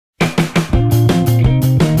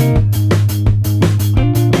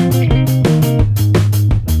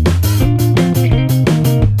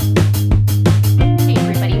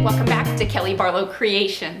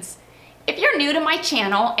Creations. If you're new to my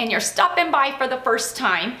channel and you're stopping by for the first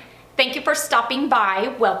time, thank you for stopping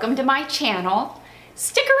by. Welcome to my channel.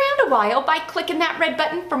 Stick around a while by clicking that red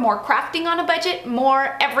button for more crafting on a budget,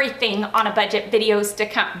 more everything on a budget videos to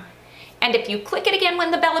come. And if you click it again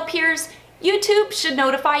when the bell appears, YouTube should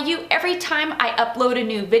notify you every time I upload a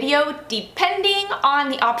new video, depending on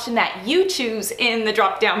the option that you choose in the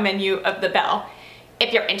drop-down menu of the bell.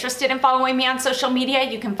 If you're interested in following me on social media,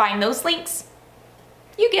 you can find those links,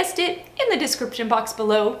 you guessed it, in the description box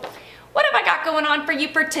below. What have I got going on for you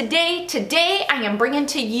for today? Today I am bringing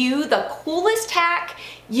to you the coolest hack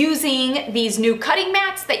using these new cutting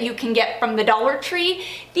mats that you can get from the Dollar Tree.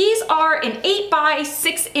 These are an 8 by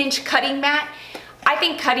 6 inch cutting mat. I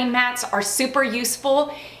think cutting mats are super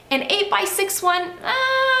useful. An 8 by 6 one,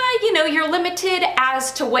 you know, you're limited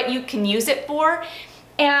as to what you can use it for.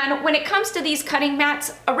 And when it comes to these cutting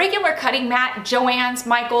mats, a regular cutting mat, Joann's,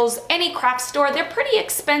 Michael's, any craft store, they're pretty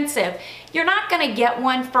expensive. You're not gonna get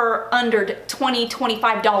one for under $20,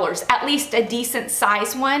 $25, at least a decent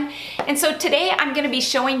size one. And so today I'm gonna be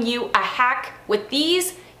showing you a hack with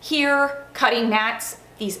these here cutting mats,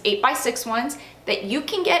 these 8 by 6 ones, that you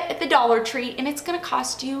can get at the Dollar Tree, and it's gonna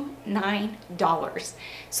cost you $9.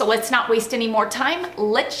 So let's not waste any more time.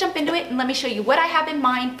 Let's jump into it and let me show you what I have in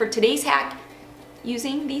mind for today's hack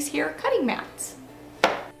using these here cutting mats.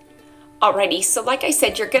 Alrighty, so like I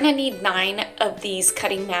said, you're gonna need 9 of these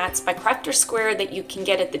cutting mats by Crafter's Square that you can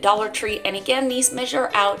get at the Dollar Tree. And again, these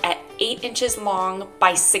measure out at 8 inches long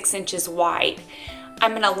by 6 inches wide.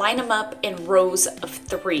 I'm gonna line them up in rows of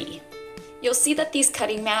 3. You'll see that these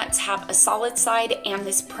cutting mats have a solid side and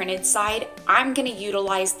this printed side. I'm gonna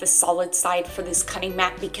utilize the solid side for this cutting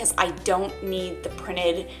mat because I don't need the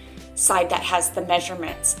printed side that has the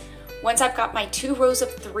measurements. Once I've got my 2 rows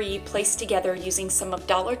of 3 placed together using some of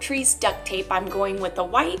Dollar Tree's duct tape, I'm going with the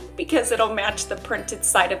white because it'll match the printed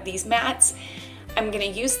side of these mats. I'm gonna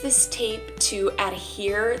use this tape to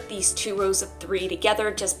adhere these 2 rows of 3 together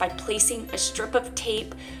just by placing a strip of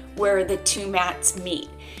tape where the 2 mats meet.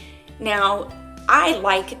 Now, I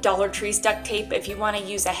like Dollar Tree's duct tape. If you want to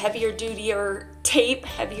use a heavier dutier tape,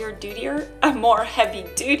 a more heavy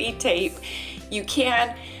duty tape, you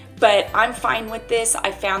can, but I'm fine with this.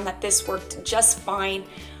 I found that this worked just fine.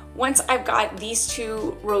 Once I've got these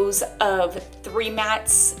 2 rows of 3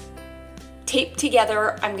 mats taped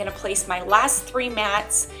together, I'm gonna place my last 3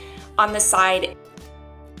 mats on the side,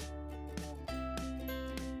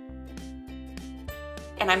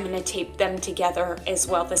 and I'm gonna tape them together as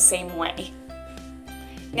well the same way.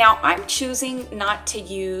 Now I'm choosing not to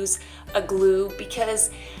use a glue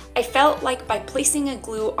because I felt like by placing a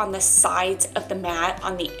glue on the sides of the mat,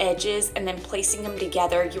 on the edges, and then placing them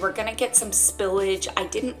together, you were gonna get some spillage. I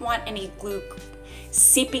didn't want any glue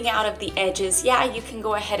seeping out of the edges. Yeah, you can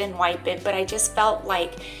go ahead and wipe it, but I just felt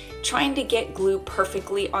like trying to get glue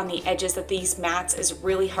perfectly on the edges of these mats is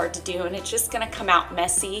really hard to do, and it's just gonna come out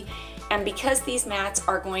messy. And because these mats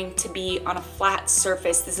are going to be on a flat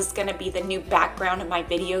surface, this is gonna be the new background of my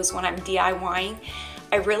videos when I'm DIYing,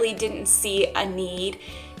 I really didn't see a need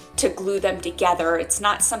to glue them together. It's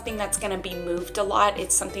not something that's gonna be moved a lot.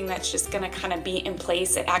 It's something that's just gonna kind of be in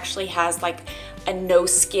place. It actually has like a no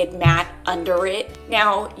skid mat under it.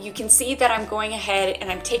 Now you can see that I'm going ahead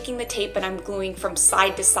and I'm taking the tape and I'm gluing from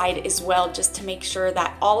side to side as well, just to make sure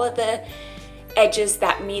that all of the edges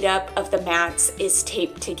that meet up of the mats is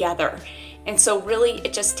taped together. And so really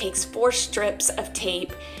it just takes 4 strips of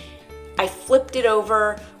tape. I flipped it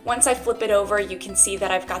over. Once I flip it over, you can see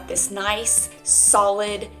that I've got this nice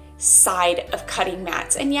solid side of cutting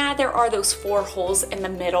mats. And yeah, there are those 4 holes in the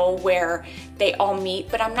middle where they all meet,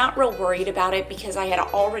 but I'm not real worried about it because I had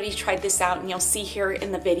already tried this out, and you'll see here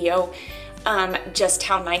in the video just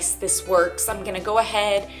how nice this works. I'm gonna go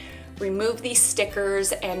ahead, remove these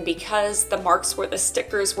stickers, and because the marks where the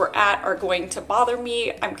stickers were at are going to bother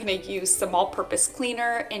me, I'm gonna use some all-purpose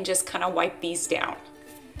cleaner and just kind of wipe these down.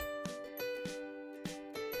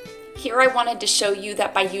 Here I wanted to show you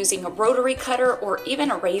that by using a rotary cutter or even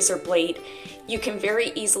a razor blade, you can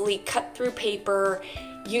very easily cut through paper.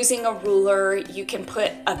 Using a ruler, you can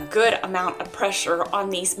put a good amount of pressure on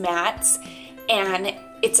these mats, and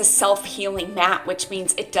it's a self-healing mat, which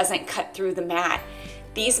means it doesn't cut through the mat.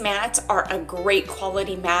 These mats are a great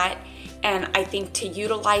quality mat, and I think to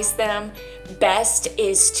utilize them best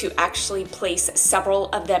is to actually place several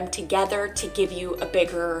of them together to give you a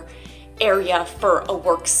bigger area for a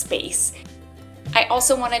workspace. I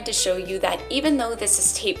also wanted to show you that even though this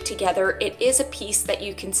is taped together, it is a piece that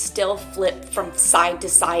you can still flip from side to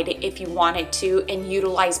side if you wanted to and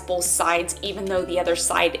utilize both sides even though the other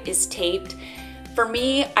side is taped. For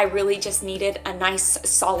me, I really just needed a nice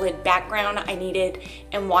solid background. I needed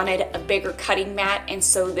and wanted a bigger cutting mat, and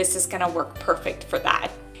so this is gonna work perfect for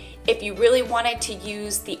that. If you really wanted to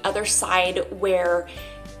use the other side where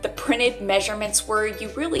the printed measurements were, you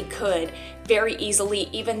really could very easily,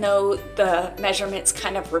 even though the measurements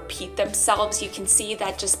kind of repeat themselves. You can see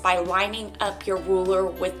that just by lining up your ruler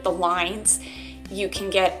with the lines, you can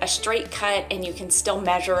get a straight cut and you can still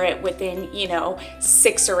measure it within, you know,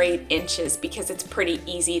 6 or 8 inches because it's pretty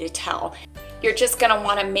easy to tell. You're just gonna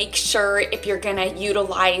wanna make sure if you're gonna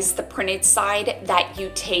utilize the printed side that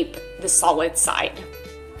you tape the solid side.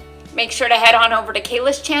 Make sure to head on over to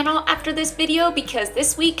Kayla's channel after this video because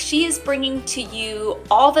this week she is bringing to you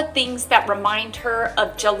all the things that remind her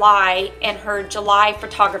of July and her July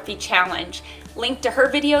photography challenge. Link to her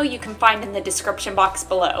video you can find in the description box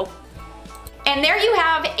below. And there you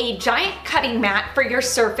have a giant cutting mat for your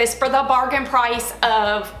surface for the bargain price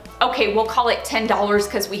of, okay, we'll call it $10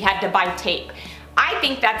 because we had to buy tape. I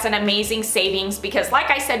think that's an amazing savings because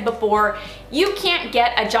like I said before, you can't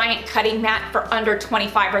get a giant cutting mat for under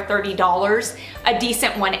 $25 or $30, a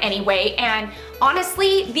decent one anyway. And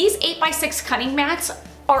honestly, these 8x6 cutting mats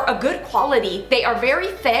are a good quality. They are very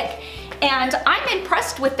thick and I'm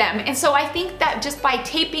impressed with them. And so I think that just by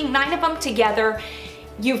taping 9 of them together,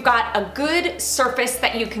 you've got a good surface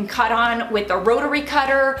that you can cut on with a rotary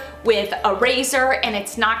cutter, with a razor, and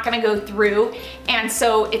it's not gonna go through. And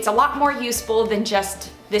so it's a lot more useful than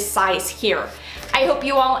just this size here. I hope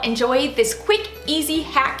you all enjoyed this quick, easy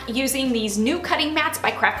hack using these new cutting mats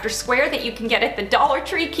by Crafter Square that you can get at the Dollar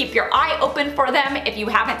Tree. Keep your eye open for them if you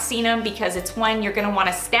haven't seen them because it's one you're gonna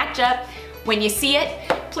wanna snatch up when you see it.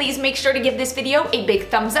 Please make sure to give this video a big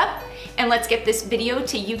thumbs up and let's get this video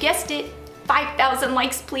to, you guessed it, 5,000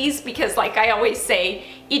 likes please, because like I always say,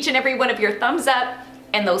 each and every one of your thumbs up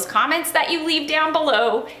and those comments that you leave down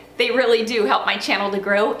below, they really do help my channel to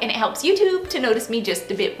grow and it helps YouTube to notice me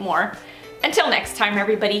just a bit more. Until next time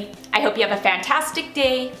everybody, I hope you have a fantastic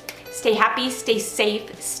day. Stay happy, stay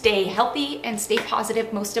safe, stay healthy, and stay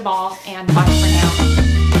positive most of all, and bye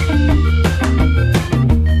for now.